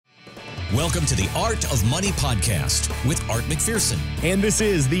Welcome to the Art of Money podcast with Art McPherson. And this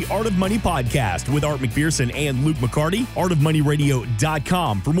is the Art of Money podcast with Art McPherson and Luke McCarty,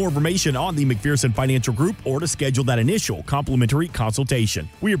 artofmoneyradio.com for more information on the McPherson Financial Group or to schedule that initial complimentary consultation.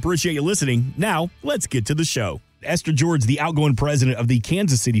 We appreciate you listening. Now, let's get to the show. Esther George, the outgoing president of the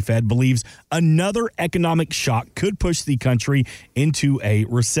Kansas City Fed, believes another economic shock could push the country into a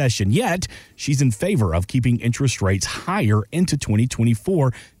recession. Yet, she's in favor of keeping interest rates higher into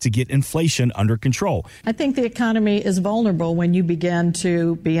 2024 to get inflation under control. I think the economy is vulnerable when you begin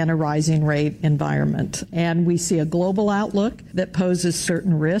to be in a rising rate environment. And we see a global outlook that poses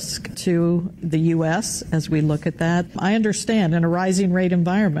certain risk to the U.S. as we look at that. I understand in a rising rate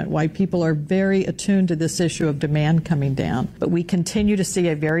environment why people are very attuned to this issue of demand coming down. But we continue to see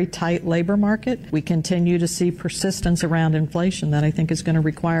a very tight labor market. We continue to see persistence around inflation that I think is going to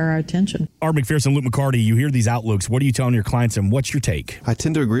require our attention. Art McPherson, Luke McCarty, you hear these outlooks. What are you telling your clients and what's your take? I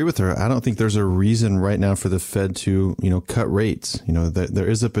tend to agree with her. I don't think there's a reason right now for the Fed to, cut rates. There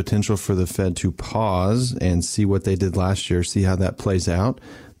is a potential for the Fed to pause and see what they did last year, see how that plays out.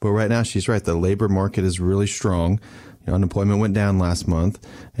 But right now, she's right. The labor market is really strong. Unemployment went down last month,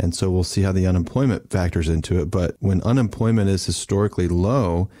 and so we'll see how the unemployment factors into it. But when unemployment is historically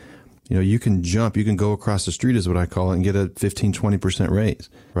low, you can go across the street is what I call it, and get a 15-20% raise,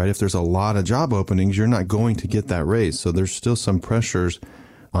 right? If there's a lot of job openings, you're not going to get that raise. So there's still some pressures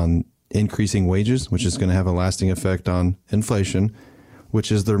on increasing wages, which is going to have a lasting effect on inflation,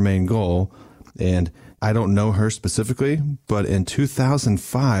 which is their main goal. And I don't know her specifically, but in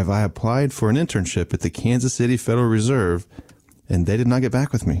 2005, I applied for an internship at the Kansas City Federal Reserve, and they did not get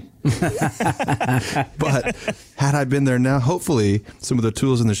back with me. But had I been there now, hopefully some of the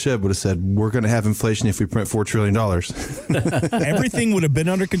tools in the shed would have said, we're going to have inflation if we print $4 trillion. Everything would have been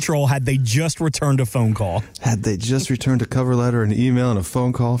under control had they just returned a phone call. Had they just returned a cover letter, an email, and a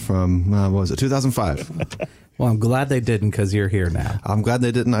phone call from, 2005? Well, I'm glad they didn't because you're here now. I'm glad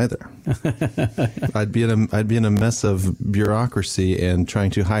they didn't either. I'd be in a mess of bureaucracy and trying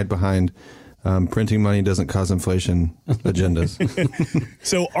to hide behind printing money doesn't cause inflation agendas.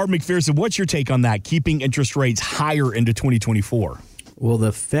 So, Art McPherson, what's your take on that, keeping interest rates higher into 2024? Well,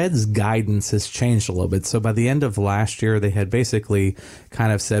 the Fed's guidance has changed a little bit. So by the end of last year, they had basically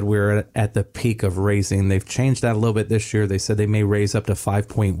kind of said we're at the peak of raising. They've changed that a little bit this year. They said they may raise up to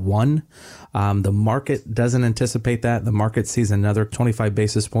 5.1. The market doesn't anticipate that. The market sees another 25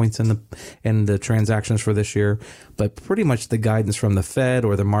 basis points in the transactions for this year. But pretty much the guidance from the Fed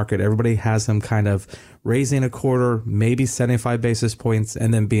or the market, everybody has them kind of raising a quarter, maybe 75 basis points,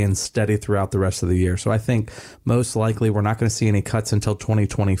 and then being steady throughout the rest of the year. So I think most likely we're not going to see any cuts until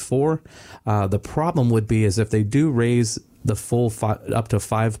 2024. The problem would be is if they do raise the full up to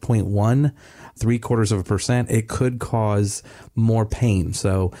 5.1, 0.75%, it could cause more pain.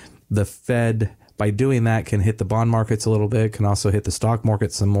 So the Fed, by doing that, can hit the bond markets a little bit, can also hit the stock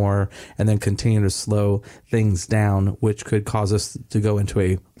market some more, and then continue to slow things down, which could cause us to go into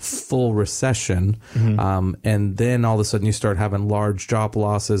a full recession. Mm-hmm. And then all of a sudden you start having large job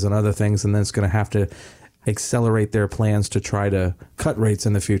losses and other things, and then it's going to have to accelerate their plans to try to cut rates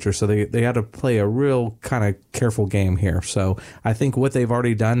in the future. So they had to play a real kind of careful game here. So I think what they've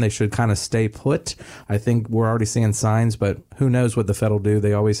already done, they should kind of stay put. I think we're already seeing signs, but who knows what the Fed will do.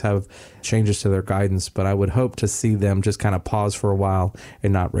 They always have changes to their guidance, but I would hope to see them just kind of pause for a while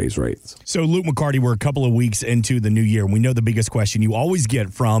and not raise rates. So Luke McCarty, we're a couple of weeks into the new year. We know the biggest question you always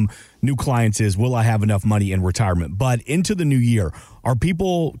get from new clients is, will I have enough money in retirement? But into the new year, are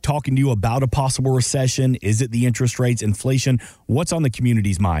people talking to you about a possible recession? Is it the interest rates, inflation? What's on the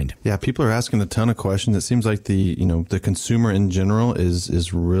community's mind? Yeah, people are asking a ton of questions. It seems like the consumer in general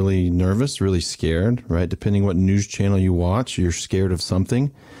is really nervous, really scared, right? Depending what news channel you watch, you're scared of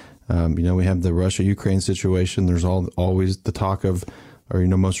something. We have the Russia-Ukraine situation. There's always the talk of, or,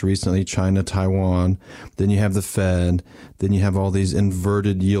 most recently China, Taiwan. Then you have the Fed. Then you have all these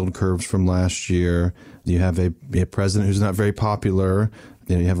inverted yield curves from last year. You have a president who's not very popular.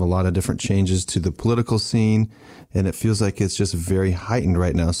 You have a lot of different changes to the political scene, and it feels like it's just very heightened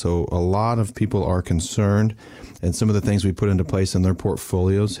right now. So a lot of people are concerned, and some of the things we put into place in their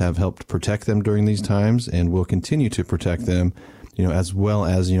portfolios have helped protect them during these times and will continue to protect them, as well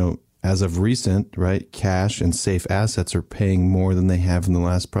as, as of recent, right, cash and safe assets are paying more than they have in the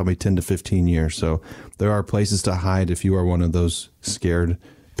last probably 10 to 15 years. So there are places to hide if you are one of those scared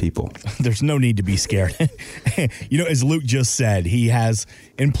people. There's no need to be scared. As Luke just said, he has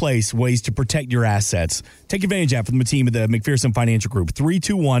in place ways to protect your assets. Take advantage of it from the team at the McPherson Financial Group.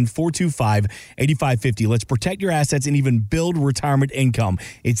 321-425-8550. Let's protect your assets and even build retirement income.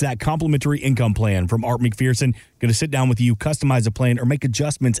 It's that complimentary income plan from Art McPherson. Going to sit down with you, customize a plan, or make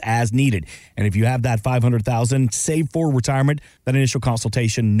adjustments as needed. And if you have that $500,000 saved for retirement, that initial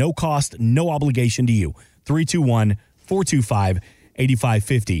consultation, no cost, no obligation to you.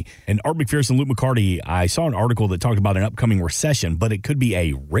 321-425-8550. And Art McPherson, Luke McCarty, I saw an article that talked about an upcoming recession, but it could be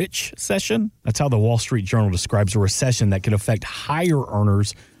a rich session. That's how the Wall Street Journal describes a recession that could affect higher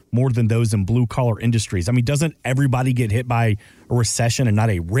earners more than those in blue-collar industries. I mean, doesn't everybody get hit by a recession and not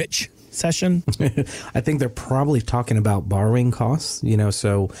a rich session? I think they're probably talking about borrowing costs.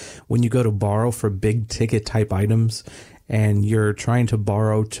 So when you go to borrow for big-ticket type items, and you're trying to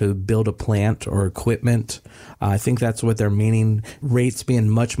borrow to build a plant or equipment, I think that's what they're meaning. Rates being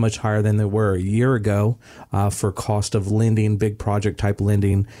much, much higher than they were a year ago for cost of lending, big project type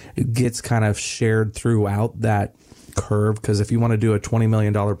lending. It gets kind of shared throughout that curve, because if you want to do a $20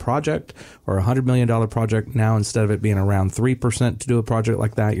 million project or a $100 million project now, instead of it being around 3% to do a project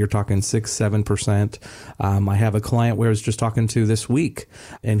like that, you're talking 6-7%. I have a client where I was just talking to this week,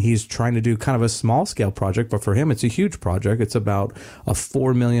 and he's trying to do kind of a small scale project, but for him it's a huge project. It's about a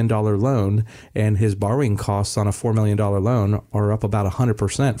 $4 million loan, and his borrowing costs on a $4 million loan are up about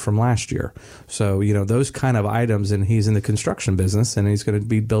 100% from last year. So those kind of items, and he's in the construction business, and he's going to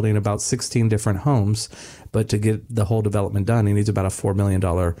be building about 16 different homes. But to get the whole development done, he needs about a $4 million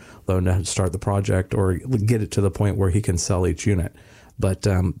loan to start the project or get it to the point where he can sell each unit. But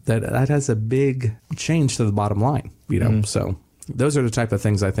that has a big change to the bottom line, So those are the type of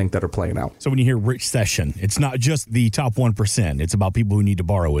things I think that are playing out. So when you hear rich session, it's not just the top 1%. It's about people who need to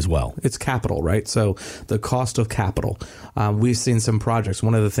borrow as well. It's capital, right? So the cost of capital. We've seen some projects.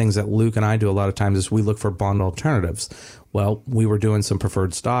 One of the things that Luke and I do a lot of times is we look for bond alternatives. Well, we were doing some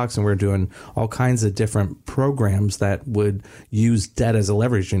preferred stocks, and we were doing all kinds of different programs that would use debt as a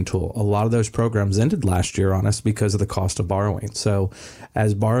leveraging tool. A lot of those programs ended last year on us because of the cost of borrowing. So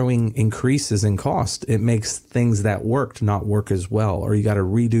as borrowing increases in cost, it makes things that worked not work as well, or you got to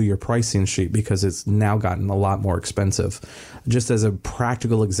redo your pricing sheet because it's now gotten a lot more expensive. Just as a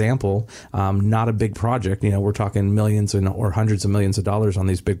practical example, not a big project, we're talking millions or hundreds of millions of dollars on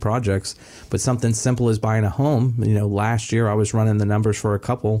these big projects, but something simple as buying a home. Last year I was running the numbers for a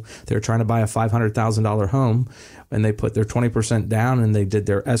couple. They were trying to buy a $500,000 home, and they put their 20% down, and they did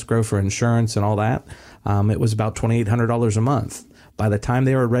their escrow for insurance and all that. It was about $2,800 a month. By the time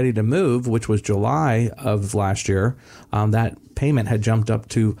they were ready to move, which was July of last year, that payment had jumped up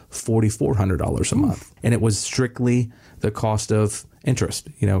to $4,400 a month. And it was strictly the cost of interest,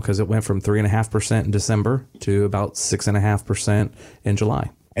 because it went from 3.5% in December to about 6.5% in July.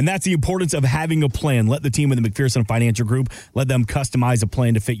 And that's the importance of having a plan. Let the team of the McPherson Financial Group, let them customize a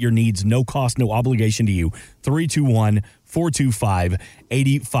plan to fit your needs. No cost, no obligation to you.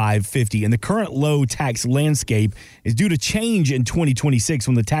 321-425-8550. And the current low tax landscape is due to change in 2026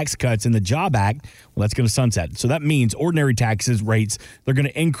 when the Tax Cuts and the Job Act, well, that's going to sunset. So that means ordinary taxes rates, they're going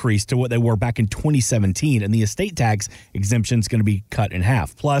to increase to what they were back in 2017. And the estate tax exemption is going to be cut in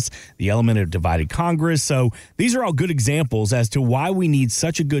half. Plus, the element of divided Congress. So these are all good examples as to why we need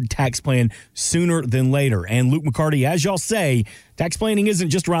such a good tax plan sooner than later. And Luke McCarty, as y'all say, tax planning isn't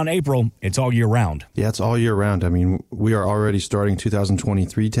just around April, it's all year round. Yeah, it's all year round. I mean, we are already starting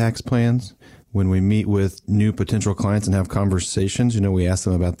 2023 tax plans. When we meet with new potential clients and have conversations, we ask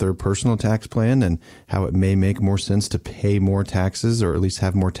them about their personal tax plan and how it may make more sense to pay more taxes or at least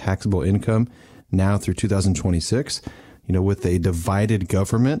have more taxable income now through 2026. With a divided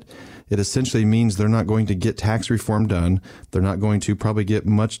government, it essentially means they're not going to get tax reform done. They're not going to probably get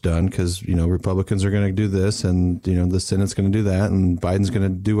much done because, Republicans are going to do this and, the Senate's going to do that and Biden's going to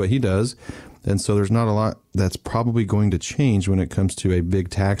do what he does. And so there's not a lot that's probably going to change when it comes to a big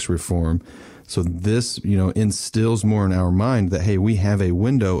tax reform. So this, instills more in our mind that, hey, we have a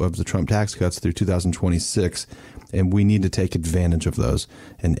window of the Trump tax cuts through 2026, and we need to take advantage of those.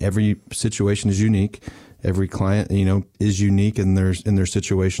 And every situation is unique. Every client, is unique in their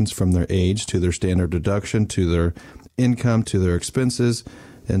situations, from their age to their standard deduction to their income to their expenses.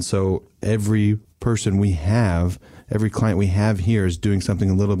 And so every client we have here is doing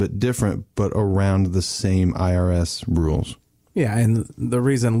something a little bit different, but around the same IRS rules. Yeah, and the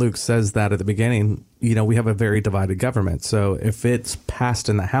reason Luke says that at the beginning, we have a very divided government. So if it's passed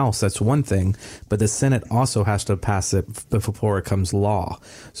in the House, that's one thing, but the Senate also has to pass it before it becomes law.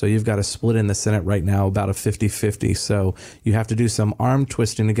 So you've got a split in the Senate right now, about a 50-50. So you have to do some arm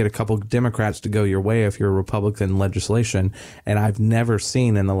twisting to get a couple Democrats to go your way if you're a Republican legislation. And I've never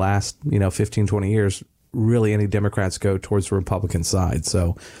seen in the last, 15, 20 years, really any Democrats go towards the Republican side.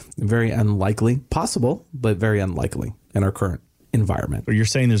 So very unlikely, possible, but very unlikely in our current environment. But you're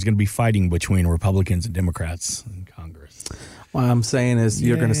saying there's going to be fighting between Republicans and Democrats in Congress. What I'm saying is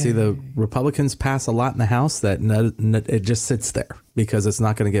you're going to see the Republicans pass a lot in the House that it just sits there because it's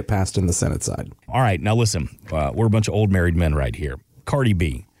not going to get passed in the Senate side. All right. Now, listen, we're a bunch of old married men right here. Cardi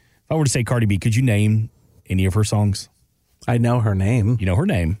B. If I were to say Cardi B, could you name any of her songs? I know her name. You know her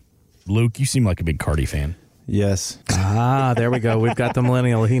name. Luke, you seem like a big Cardi fan. Yes. There we go. We've got the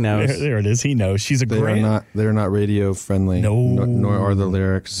millennial. He knows. There it is. He knows. She's a great. They're not radio friendly. No. Nor are the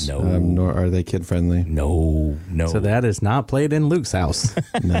lyrics. No. Nor are they kid friendly. No. So that is not played in Luke's house.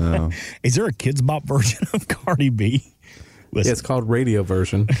 No. Is there a Kids Bop version of Cardi B? Listen. It's called radio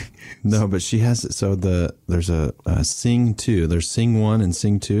version. No, but she has. So there's a Sing 2. There's Sing 1 and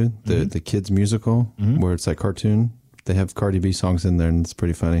Sing 2, the kids musical where it's like cartoon. They have Cardi B songs in there, and it's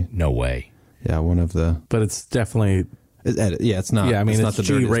pretty funny. No way. Yeah, one of the. But it's definitely. It's not. Yeah, I mean, it's not the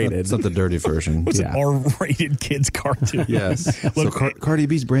dirty. G-rated. It's not the dirty version. It's an R-rated kids cartoon. Yes. So Cardi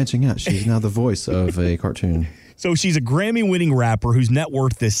B's branching out. She's now the voice of a cartoon. So she's a Grammy-winning rapper whose net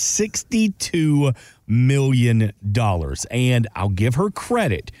worth is $62 million. And I'll give her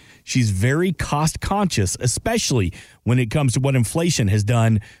credit. She's very cost-conscious, especially when it comes to what inflation has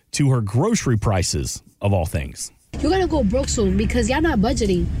done to her grocery prices, of all things. You're going to go broke soon because y'all not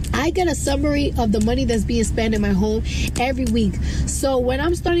budgeting. I get a summary of the money that's being spent in my home every week. So when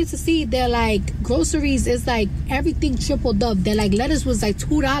I'm starting to see they're like groceries, it's like everything tripled up. They're like lettuce was like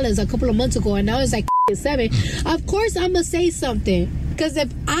 $2 a couple of months ago and now it's like $7. Of course I'm going to say something because if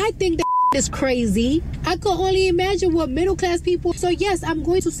I think that is crazy, I could only imagine what middle class people. So yes, I'm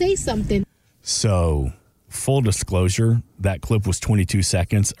going to say something. So full disclosure, that clip was 22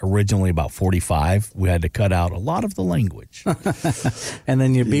 seconds, originally about 45. We had to cut out a lot of the language. And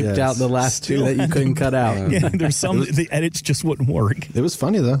then you beeped out the last two that you couldn't cut out. Yeah, there's some, the edits just wouldn't work. It was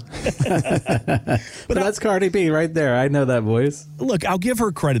funny, though. But that's Cardi B right there. I know that voice. Look, I'll give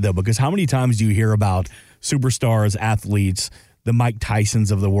her credit, though, because how many times do you hear about superstars, athletes, the Mike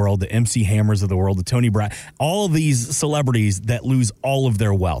Tysons of the world, the MC Hammers of the world, the Tony Brown, all of these celebrities that lose all of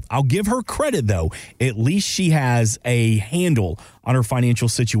their wealth. I'll give her credit, though. At least she has a handle on her financial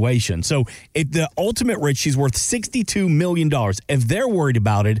situation. So if the ultimate rich, she's worth $62 million. If they're worried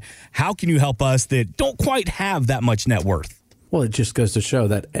about it, how can you help us that don't quite have that much net worth? Well, it just goes to show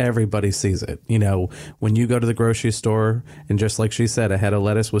that everybody sees it. You know, when you go to the grocery store and just like she said, a head of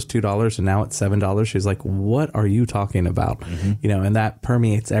lettuce was $2 and now it's $7. She's like, what are you talking about? Mm-hmm. You know, and that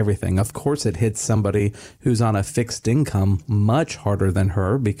permeates everything. Of course, it hits somebody who's on a fixed income much harder than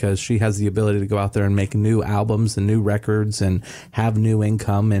her because she has the ability to go out there and make new albums and new records and have new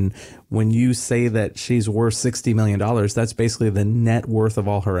income. And when you say that she's worth $60 million, that's basically the net worth of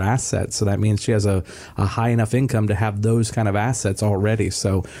all her assets. So that means she has a high enough income to have those kind of assets already.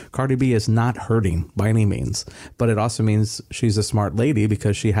 So Cardi B is not hurting by any means, but it also means she's a smart lady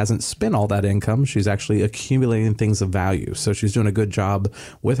because she hasn't spent all that income. She's actually accumulating things of value. So she's doing a good job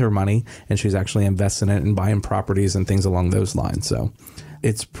with her money and she's actually investing it and buying properties and things along those lines. So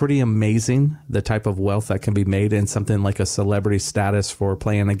it's pretty amazing the type of wealth that can be made in something like a celebrity status for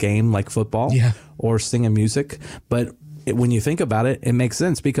playing a game like football or singing music. But when you think about it, it makes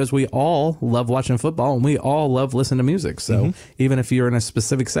sense because we all love watching football and we all love listening to music. So even if you're in a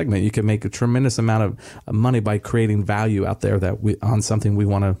specific segment, you can make a tremendous amount of money by creating value out there on something we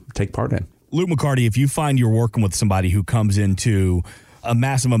want to take part in. Luke McCarty, if you find you're working with somebody who comes into a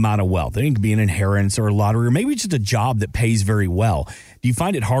massive amount of wealth, it could be an inheritance or a lottery or maybe just a job that pays very well, do you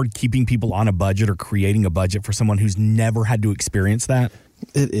find it hard keeping people on a budget or creating a budget for someone who's never had to experience that?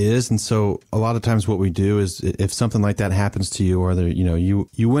 It is. And so a lot of times what we do is if something like that happens to you, or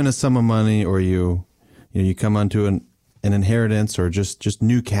you win a sum of money or you come onto an inheritance or just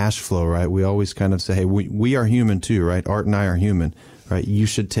new cash flow, right? We always kind of say, hey, we are human too, right? Art and I are human, right? You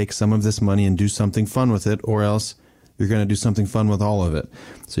should take some of this money and do something fun with it, or else you're going to do something fun with all of it.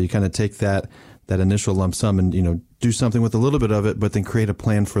 So you kind of take that initial lump sum and, do something with a little bit of it, but then create a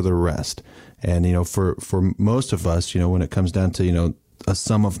plan for the rest. And, for most of us, when it comes down to, a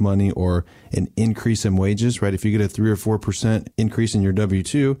sum of money or an increase in wages, right? If you get a 3 or 4% increase in your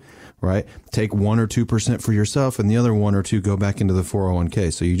W-2, right? Take 1 or 2% for yourself and the other 1 or 2 go back into the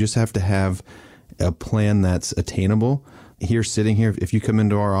 401k. So you just have to have a plan that's attainable, here sitting here, if you come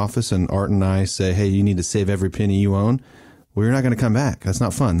into our office and Art and I say, hey, you need to save every penny you own, well, you're not going to come back. That's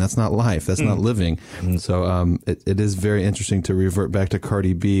not fun. That's not life. That's not living. So it is very interesting to revert back to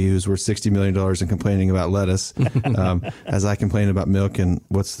Cardi B, who's worth $60 million and complaining about lettuce, as I complain about milk. And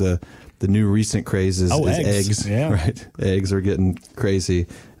what's the new recent craze is eggs. Yeah. Right? Eggs are getting crazy.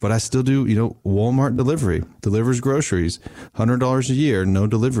 But I still do, Walmart delivery, delivers groceries, $100 a year, no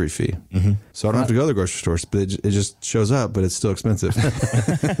delivery fee. So I don't have to go to the grocery stores, but it just shows up, but it's still expensive.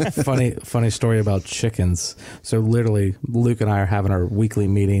 Funny story about chickens. So literally, Luke and I are having our weekly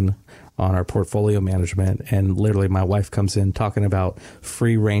meeting on our portfolio management, and literally my wife comes in talking about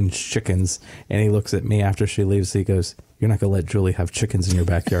free range chickens, and he looks at me after she leaves. He goes, "You're not going to let Julie have chickens in your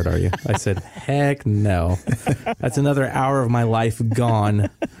backyard, are you?" I said, "Heck no. That's another hour of my life gone,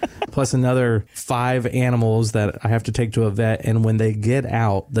 plus another 5 animals that I have to take to a vet. And when they get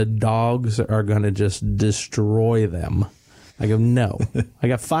out, the dogs are going to just destroy them." I go, "No, I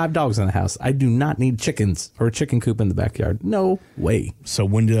got 5 dogs in the house. I do not need chickens or a chicken coop in the backyard. No way." So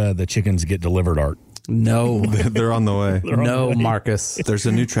when do the chickens get delivered, Art? No. They're on the way. No, Marcus. There's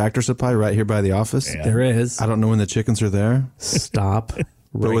a new Tractor Supply right here by the office. Yeah. There is. I don't know when the chickens are there. Stop.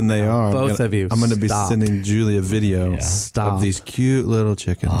 But when they are, both of you, I'm going to be stop. sending Julie a video Stop. of these cute little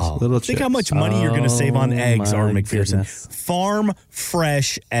chickens. Little Think how much money you're going to save on eggs, my Art McPherson. goodness. Farm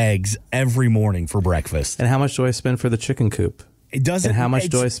fresh eggs every morning for breakfast. And how much do I spend for the chicken coop? It doesn't. And how much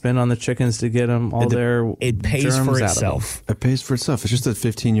do I it's- spend on the chickens to get them all their It pays germs for out of them? itself. It pays for itself. It's just a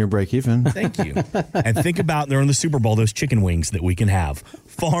 15-year break even. Thank you. And think about during the Super Bowl those chicken wings that we can have.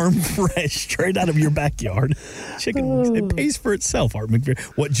 Farm fresh, straight out of your backyard. Chicken wings. It pays for itself, Art McPherson.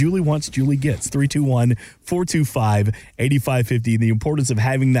 What Julie wants, Julie gets. 321-425-8550. The importance of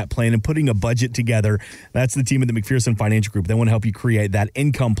having that plan and putting a budget together. That's the team at the McPherson Financial Group. They want to help you create that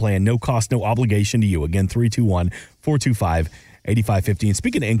income plan. No cost, no obligation to you. Again, 321-425-8550. And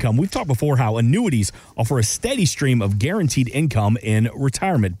speaking of income, we've talked before how annuities offer a steady stream of guaranteed income in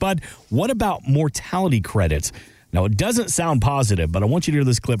retirement. But what about mortality credits? Now, it doesn't sound positive, but I want you to hear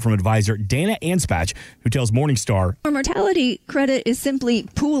this clip from advisor Dana Anspach, who tells Morningstar. A mortality credit is simply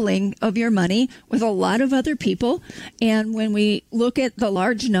pooling of your money with a lot of other people. And when we look at the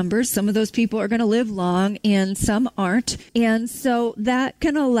large numbers, some of those people are going to live long and some aren't. And so that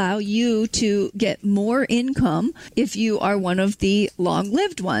can allow you to get more income if you are one of the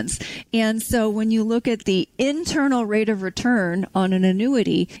long-lived ones. And so when you look at the internal rate of return on an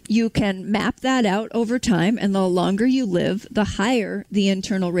annuity, you can map that out over time, and the longer you live, the higher the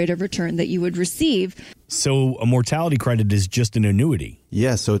internal rate of return that you would receive. So a mortality credit is just an annuity.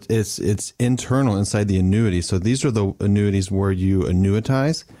 Yeah, so it's internal inside the annuity. So these are the annuities where you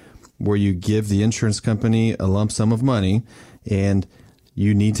annuitize, where you give the insurance company a lump sum of money, and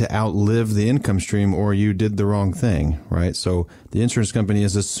you need to outlive the income stream or you did the wrong thing, right? So the insurance company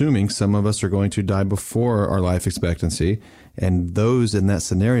is assuming some of us are going to die before our life expectancy, and those in that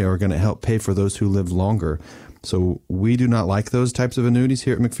scenario are going to help pay for those who live longer. So we do not like those types of annuities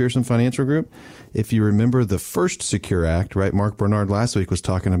here at McPherson Financial Group. If you remember the first Secure Act, right? Mark Bernard last week was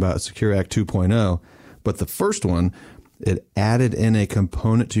talking about Secure Act 2.0, but the first one, it added in a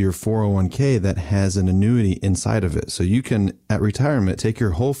component to your 401k that has an annuity inside of it. So you can, at retirement, take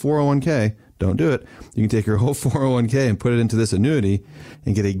your whole 401k, don't do it, you can take your whole 401k and put it into this annuity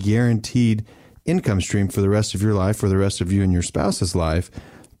and get a guaranteed income stream for the rest of your life, for the rest of you and your spouse's life.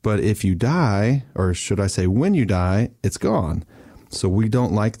 But if you die, or should I say when you die, it's gone. So we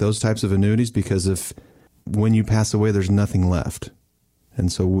don't like those types of annuities because when you pass away, there's nothing left.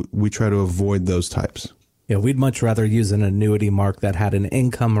 And so we try to avoid those types. Yeah, we'd much rather use an annuity, Mark, that had an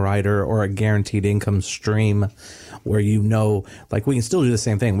income rider or a guaranteed income stream where like we can still do the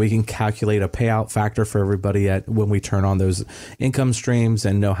same thing. We can calculate a payout factor for everybody when we turn on those income streams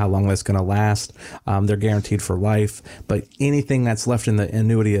and know how long that's going to last. They're guaranteed for life, but anything that's left in the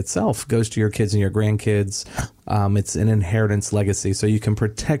annuity itself goes to your kids and your grandkids. It's an inheritance legacy, so you can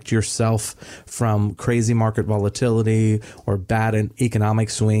protect yourself from crazy market volatility or bad economic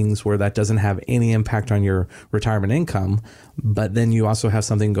swings where that doesn't have any impact on your retirement income. But then you also have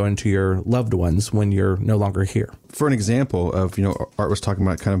something going to your loved ones when you're no longer here. For an example of, Art was talking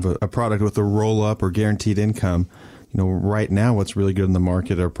about kind of a product with a roll up or guaranteed income. Right now, what's really good in the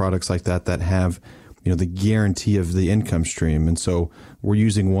market are products like that have the guarantee of the income stream. And so we're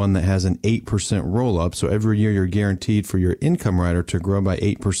using one that has an 8% roll up. So every year you're guaranteed for your income rider to grow by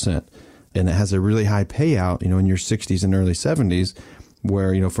 8%. And it has a really high payout, in your 60s and early 70s,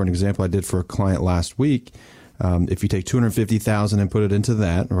 where, for an example, I did for a client last week. If you take $250,000 and put it into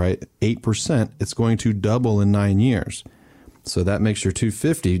that, right, 8%, it's going to double in 9 years. So that makes your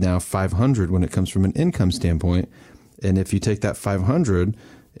 $250 now $500 when it comes from an income standpoint. And if you take that 500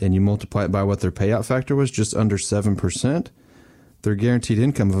 and you multiply it by what their payout factor was, just under 7%, their guaranteed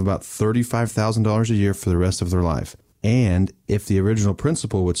income of about $35,000 a year for the rest of their life. And if the original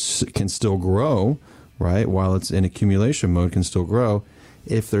principal, which can still grow, right, while it's in accumulation mode, can still grow,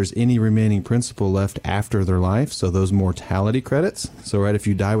 if there's any remaining principal left after their life, so those mortality credits, so right, if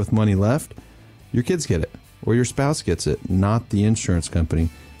you die with money left, your kids get it, or your spouse gets it, not the insurance company.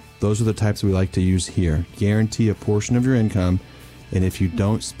 Those are the types we like to use here. Guarantee a portion of your income, and if you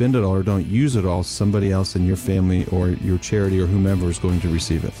don't spend it all or don't use it all, somebody else in your family or your charity or whomever is going to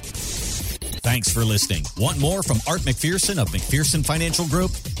receive it. Thanks for listening. Want more from Art McPherson of McPherson Financial Group?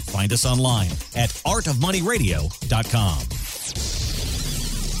 Find us online at artofmoneyradio.com.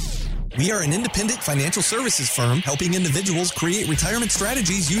 We are an independent financial services firm helping individuals create retirement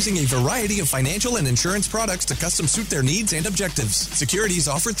strategies using a variety of financial and insurance products to custom suit their needs and objectives. Securities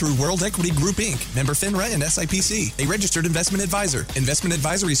offered through World Equity Group, Inc., member FINRA and SIPC, a registered investment advisor. Investment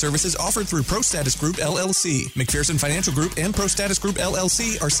advisory services offered through ProStatus Group, LLC. McPherson Financial Group and ProStatus Group,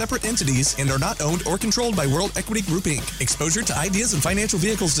 LLC are separate entities and are not owned or controlled by World Equity Group, Inc. Exposure to ideas and financial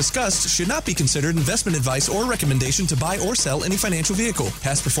vehicles discussed should not be considered investment advice or recommendation to buy or sell any financial vehicle.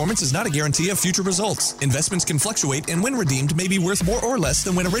 Past performance is not a guarantee of future results. Investments can fluctuate and when redeemed may be worth more or less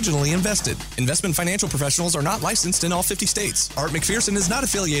than when originally invested. Investment financial professionals are not licensed in all 50 states. Art McPherson is not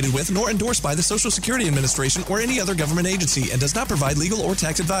affiliated with nor endorsed by the Social Security Administration or any other government agency and does not provide legal or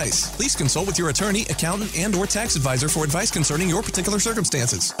tax advice. Please consult with your attorney, accountant, and or tax advisor for advice concerning your particular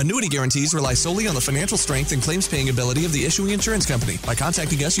circumstances. Annuity guarantees rely solely on the financial strength and claims paying ability of the issuing insurance company. By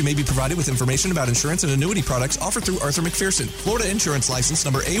contacting us, you may be provided with information about insurance and annuity products offered through Arthur McPherson. Florida Insurance License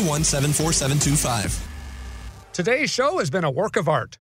number A174. 725. Today's show has been a work of art.